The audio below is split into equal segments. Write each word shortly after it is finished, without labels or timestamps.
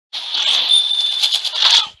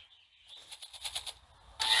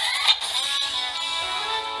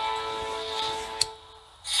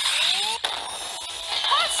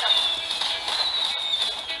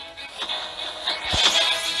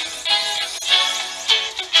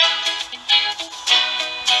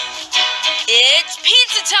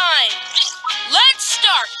time! Let's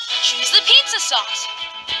start! Choose the pizza sauce.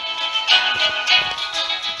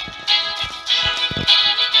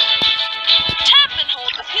 Tap and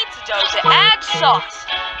hold the pizza dough to add sauce.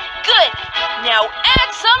 Good! Now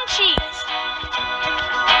add some cheese.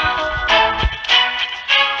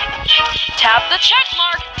 Tap the check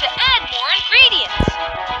mark to add more ingredients.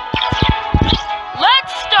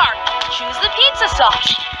 Let's start! Choose the pizza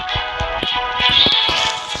sauce.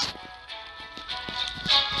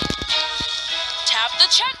 Tap the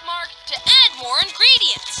check mark to add more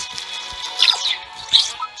ingredients.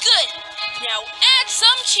 Good! Now add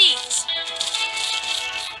some cheese.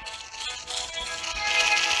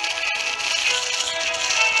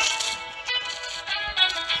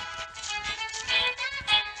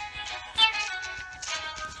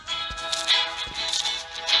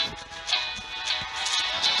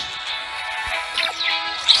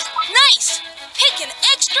 Nice! Pick an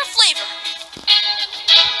extra flavor.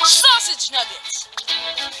 Sausage nuggets.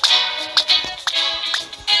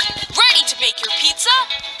 Ready to bake your pizza?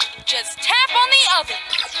 Just tap on the oven.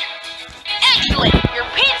 Excellent! Your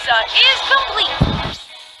pizza is complete.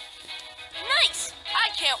 Nice! I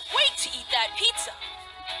can't wait to eat that pizza.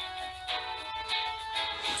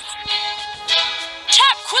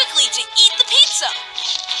 Tap quickly to eat the pizza.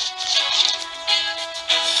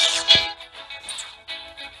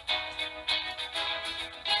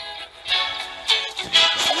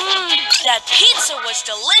 That pizza was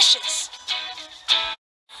delicious.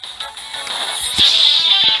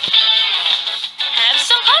 Have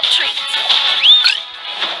some Pup treats.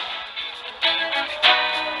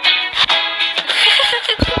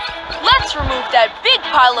 Let's remove that big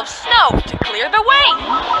pile of snow to clear the way.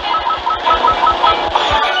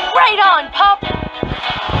 Right on, Pup.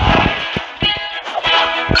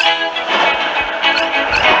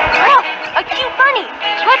 Look, a cute bunny.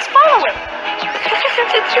 Let's follow it.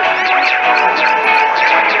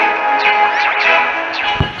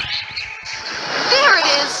 There it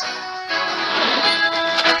is.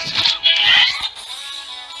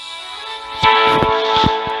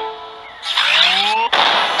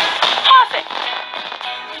 Perfect.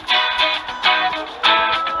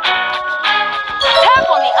 Tap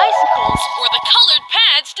on the icicles or the colored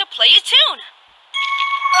pads to play a tune.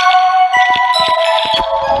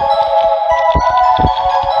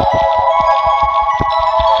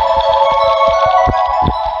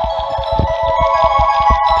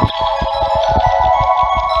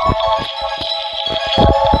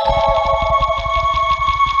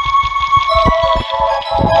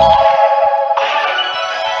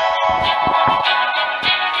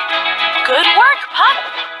 Good work, Pup!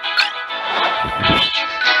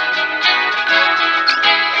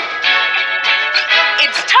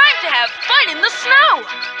 It's time to have fun in the snow!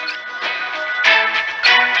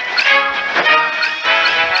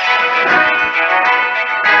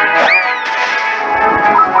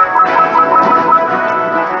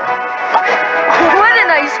 What a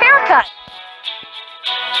nice haircut!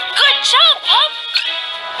 Good job, Pup!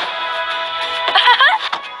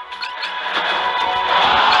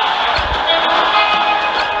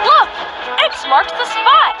 Marks the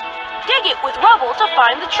spot. Dig it with rubble to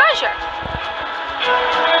find the treasure.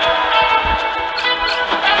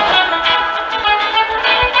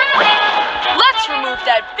 Let's remove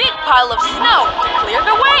that big pile of snow to clear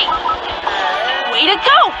the way. Way to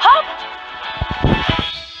go, Pup!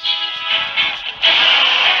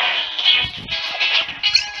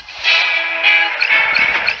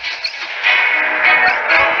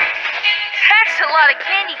 That's a lot of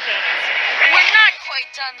candy canes. We're not quite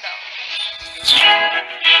done, though.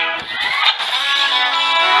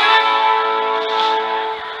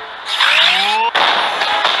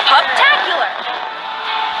 Pup-tacular!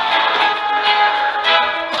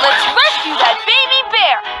 Let's rescue that baby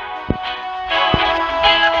bear!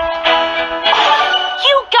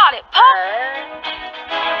 You got it, Pup!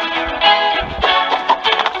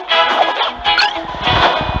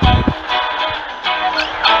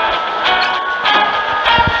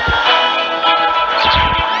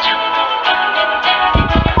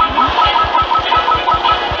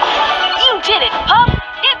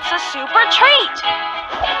 Super treat!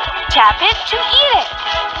 Tap it to eat it!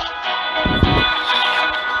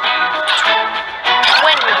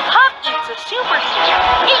 When your pup eats a super treat,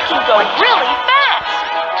 it can go really fast!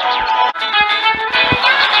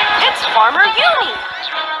 It's Farmer Yumi!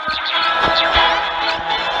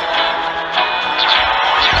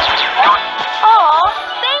 Aw,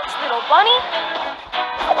 thanks, little bunny!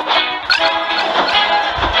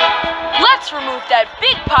 Let's remove that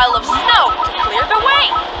big pile of snow to clear the way!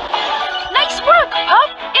 Nice work, Pup!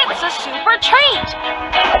 It's a super treat!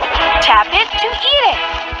 Tap it to eat it!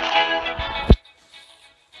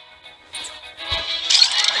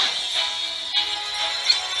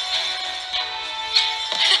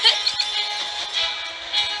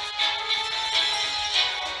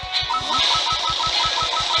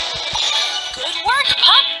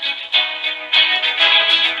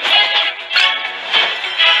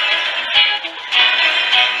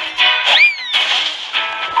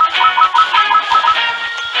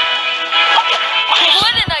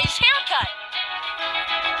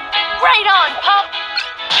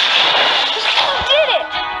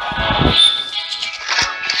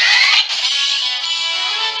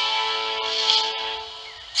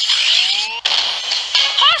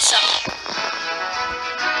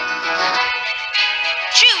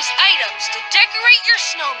 decorate your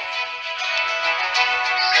snowman.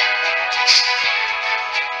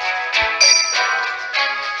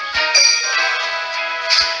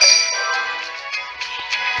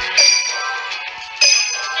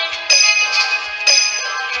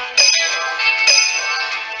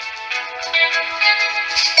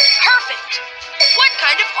 Perfect. What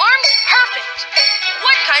kind of arms? Perfect.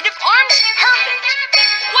 What kind of arms? Perfect.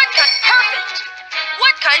 Perfect.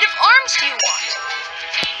 What kind of arms do you want?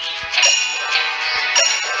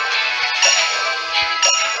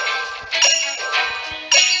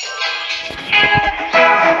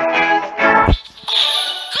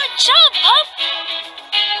 Good job, Pup.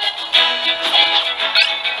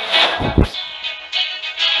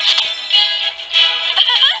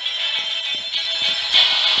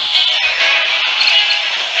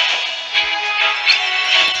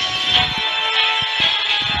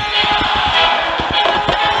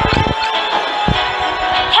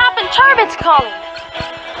 Turbot's calling.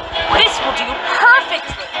 This will do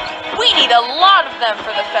perfectly. We need a lot of them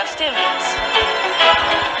for the festivities.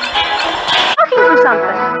 Looking for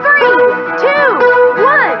something. 3, 2, 1,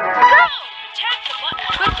 go! Tap the button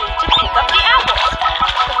quickly to pick up the apples.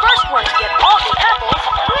 The first one to get all the apples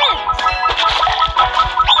wins.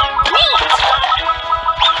 Neat!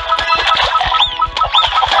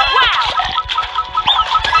 Wow!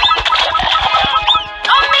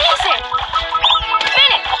 Amazing!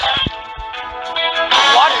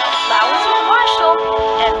 Water the flowers with Marshall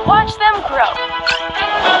and watch them grow.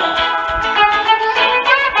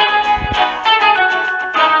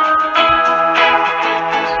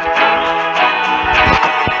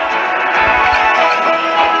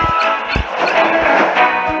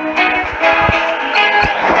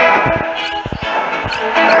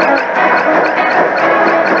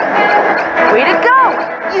 Way to go!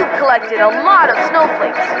 You've collected a lot of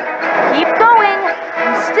snowflakes. Keep going.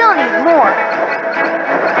 You still need more.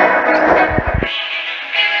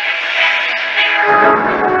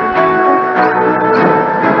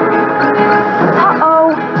 Uh-oh,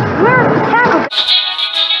 where's the tackle?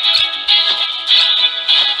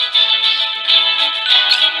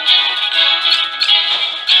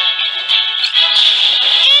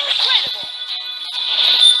 Incredible!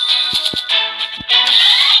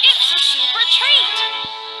 It's a super treat!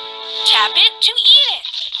 Tap it to eat it!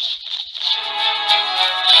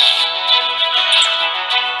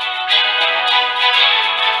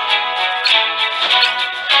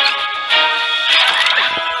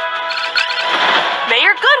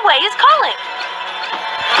 Mayor Goodway is calling.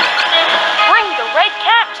 Bring the red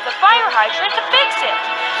cap to the fire hydrant to fix it.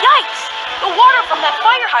 Yikes! The water from that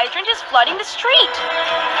fire hydrant is flooding the street.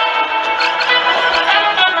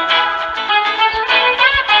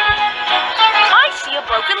 I see a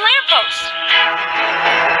broken lamppost.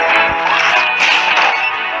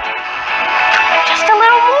 Just a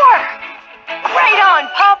little more. Right on,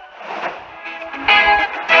 Pup.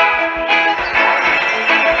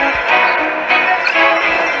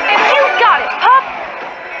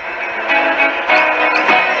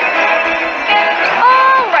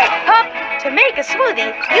 To make a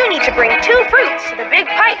smoothie, you need to bring 2 fruits to the big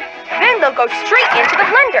pipe. Then they'll go straight into the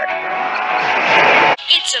blender.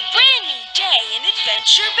 It's a brand new day in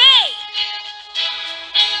Adventure Bay.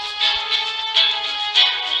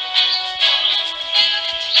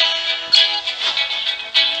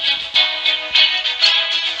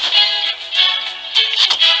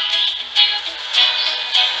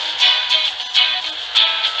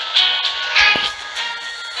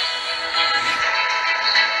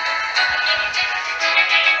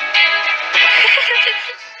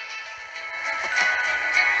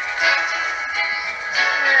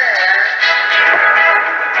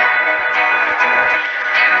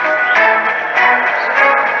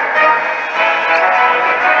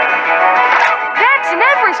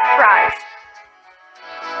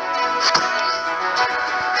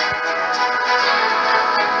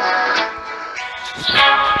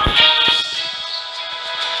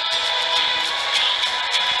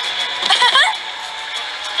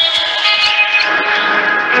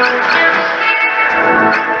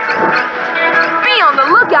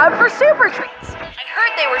 For super treats. I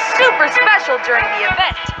heard they were super special during the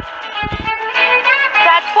event.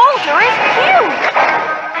 That boulder is huge.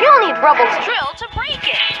 You'll need Rubble's drill to break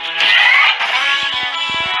it.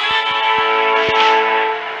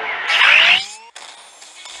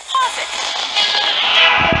 Pause it.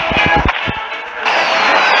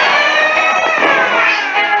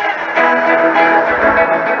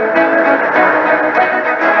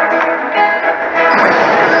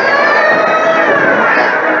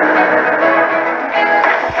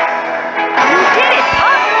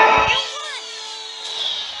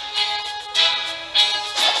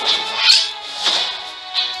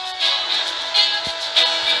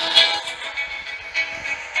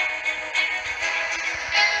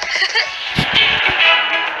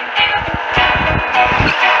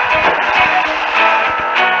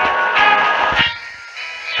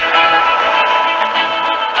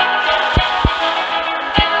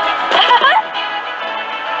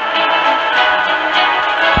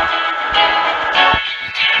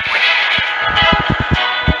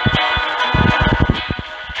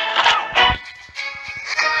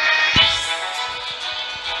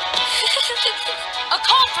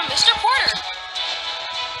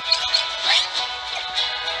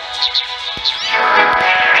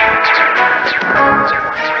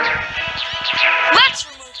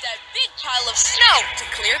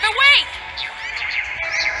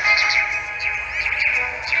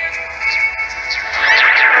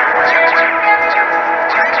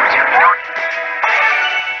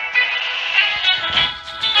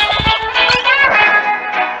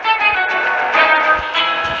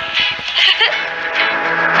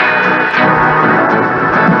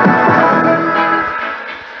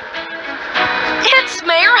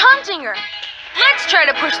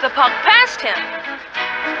 push the puck past him.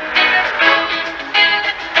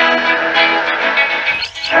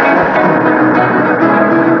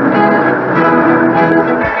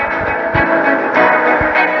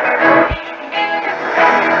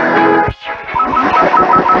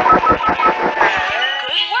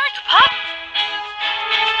 Good work, Pup.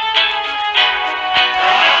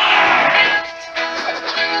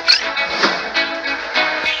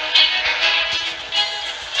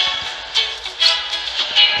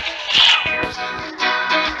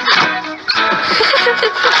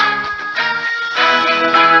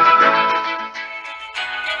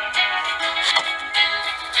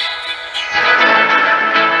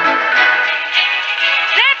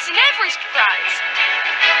 That's an Everest prize.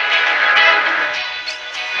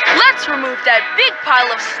 Let's remove that big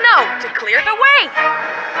pile of snow to clear the way.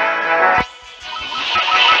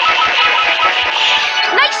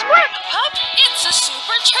 Nice work, Pup. It's a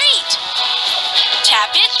super treat.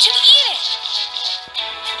 Tap it to eat it.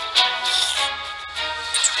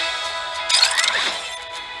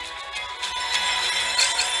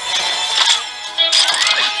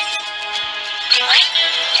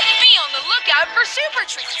 Be on the lookout for super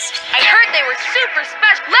treats. I heard they were super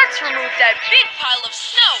special. Let's remove that big pile of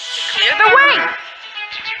snow to clear the way.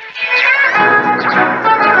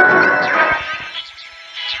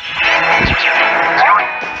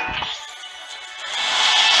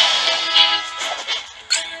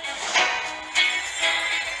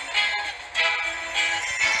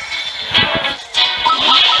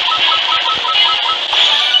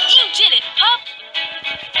 You did it, Pup.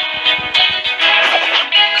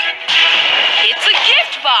 It's a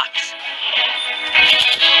gift box.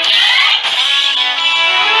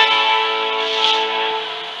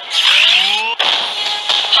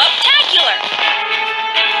 Puptacular.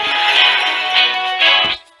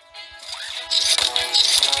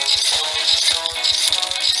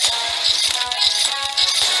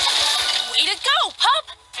 Way to go, Pup.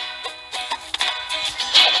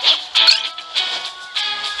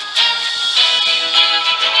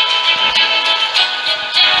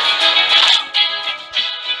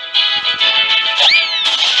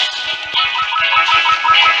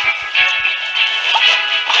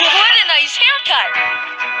 What a nice haircut!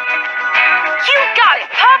 You got it,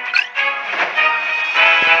 Pup!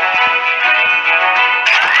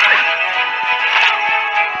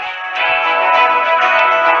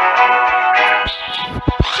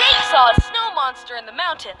 Jake saw a snow monster in the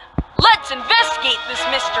mountain. Let's investigate this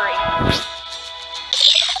mystery.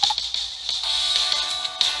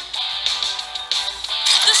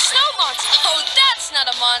 The snow monster! Oh, that's not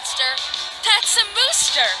a monster. That's a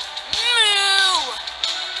mooster. Moo!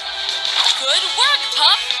 Good work,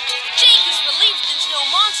 Pup! Jake is relieved there's no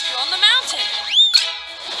monster on the mountain.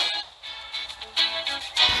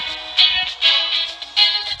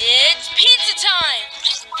 It's pizza time!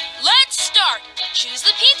 Let's start. Choose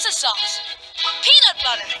the pizza sauce. Peanut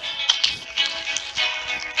butter.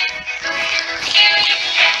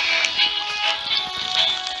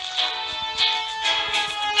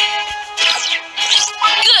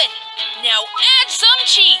 Good. Now add some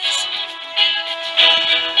cheese.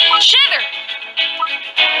 Cheddar.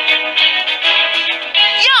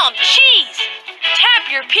 Yum, cheese.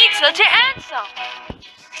 Tap your pizza to add some.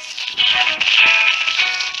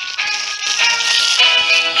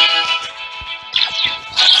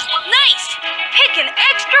 Nice. Pick an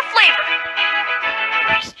extra flavor.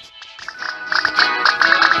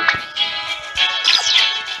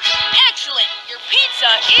 Excellent. Your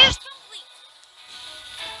pizza is complete.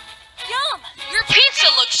 Yum. Your pizza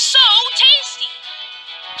looks so tasty.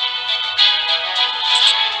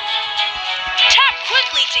 Tap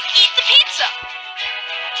quickly to eat the pizza.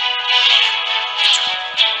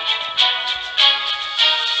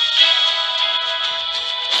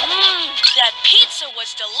 That pizza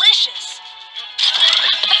was delicious.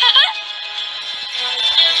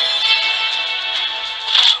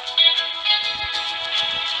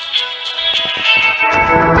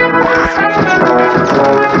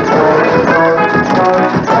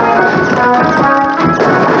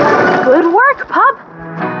 Good work, Pup.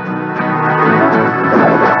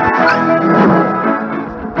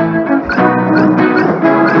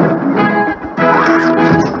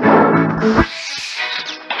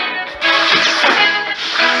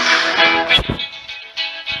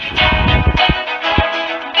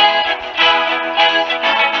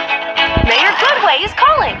 Mayor Goodway is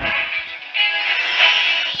calling.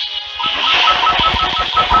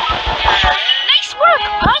 Nice work,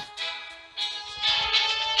 Pup.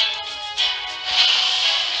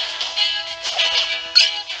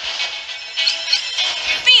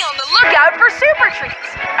 Be on the lookout for super treats.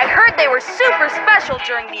 I heard they were super special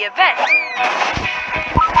during the event.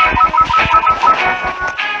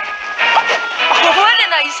 What a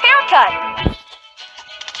nice haircut!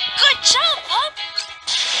 Good job, Pup!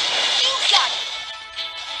 You got it!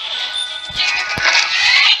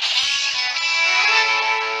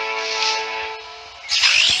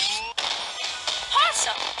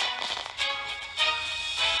 Awesome!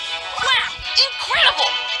 Wow! Incredible!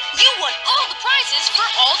 You won all the prizes for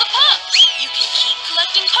all the pups! You can keep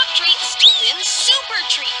collecting pup treats to win super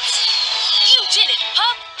treats! You did it,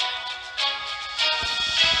 Pup!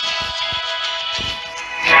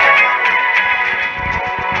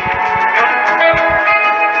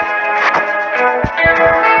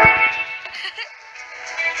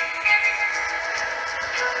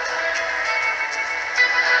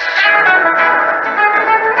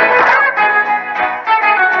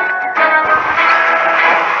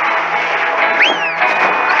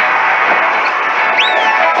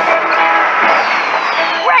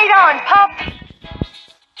 Right on, Pup!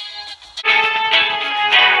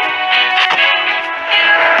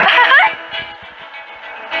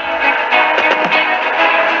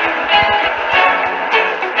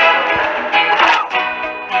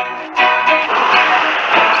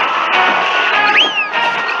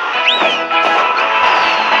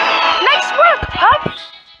 Nice work, Pup!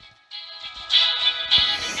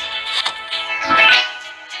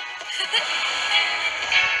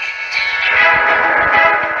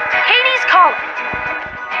 Katie's calling.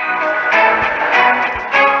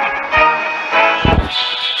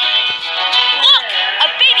 Look! A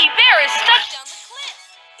baby bear is stuck down the cliff.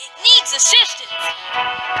 It needs assistance.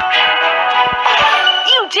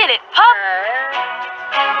 You did it, Pup!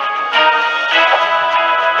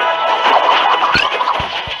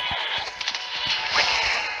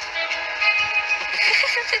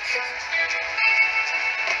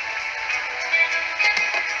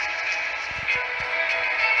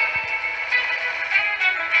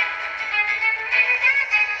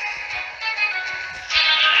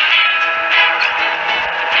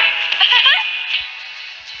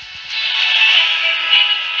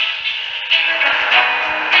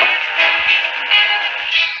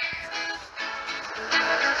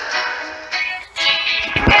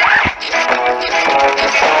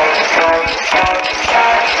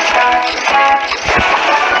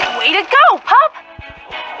 Way to go, Pup!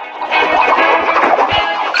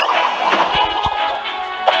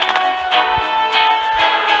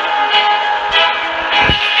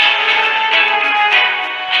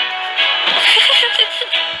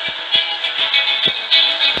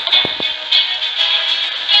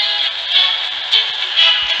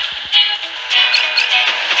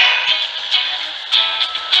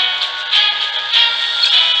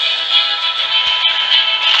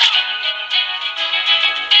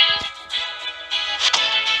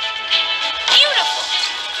 Beautiful!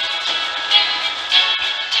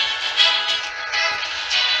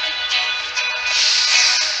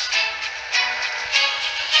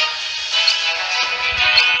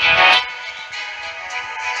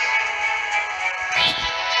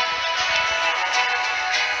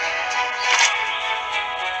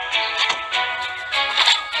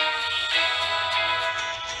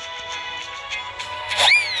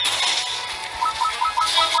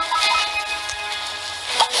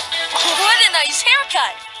 What a nice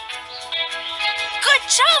haircut! Good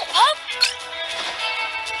job, Pup!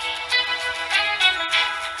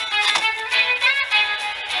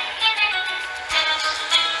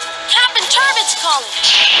 Captain Turbot's calling.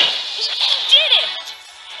 You did it!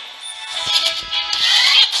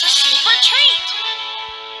 It's a super treat!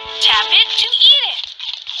 Tap it to eat it!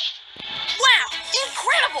 Wow!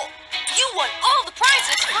 Incredible! You won all the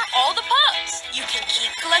prizes for all the pups! You can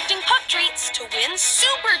keep collecting pup treats to win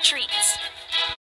super treats!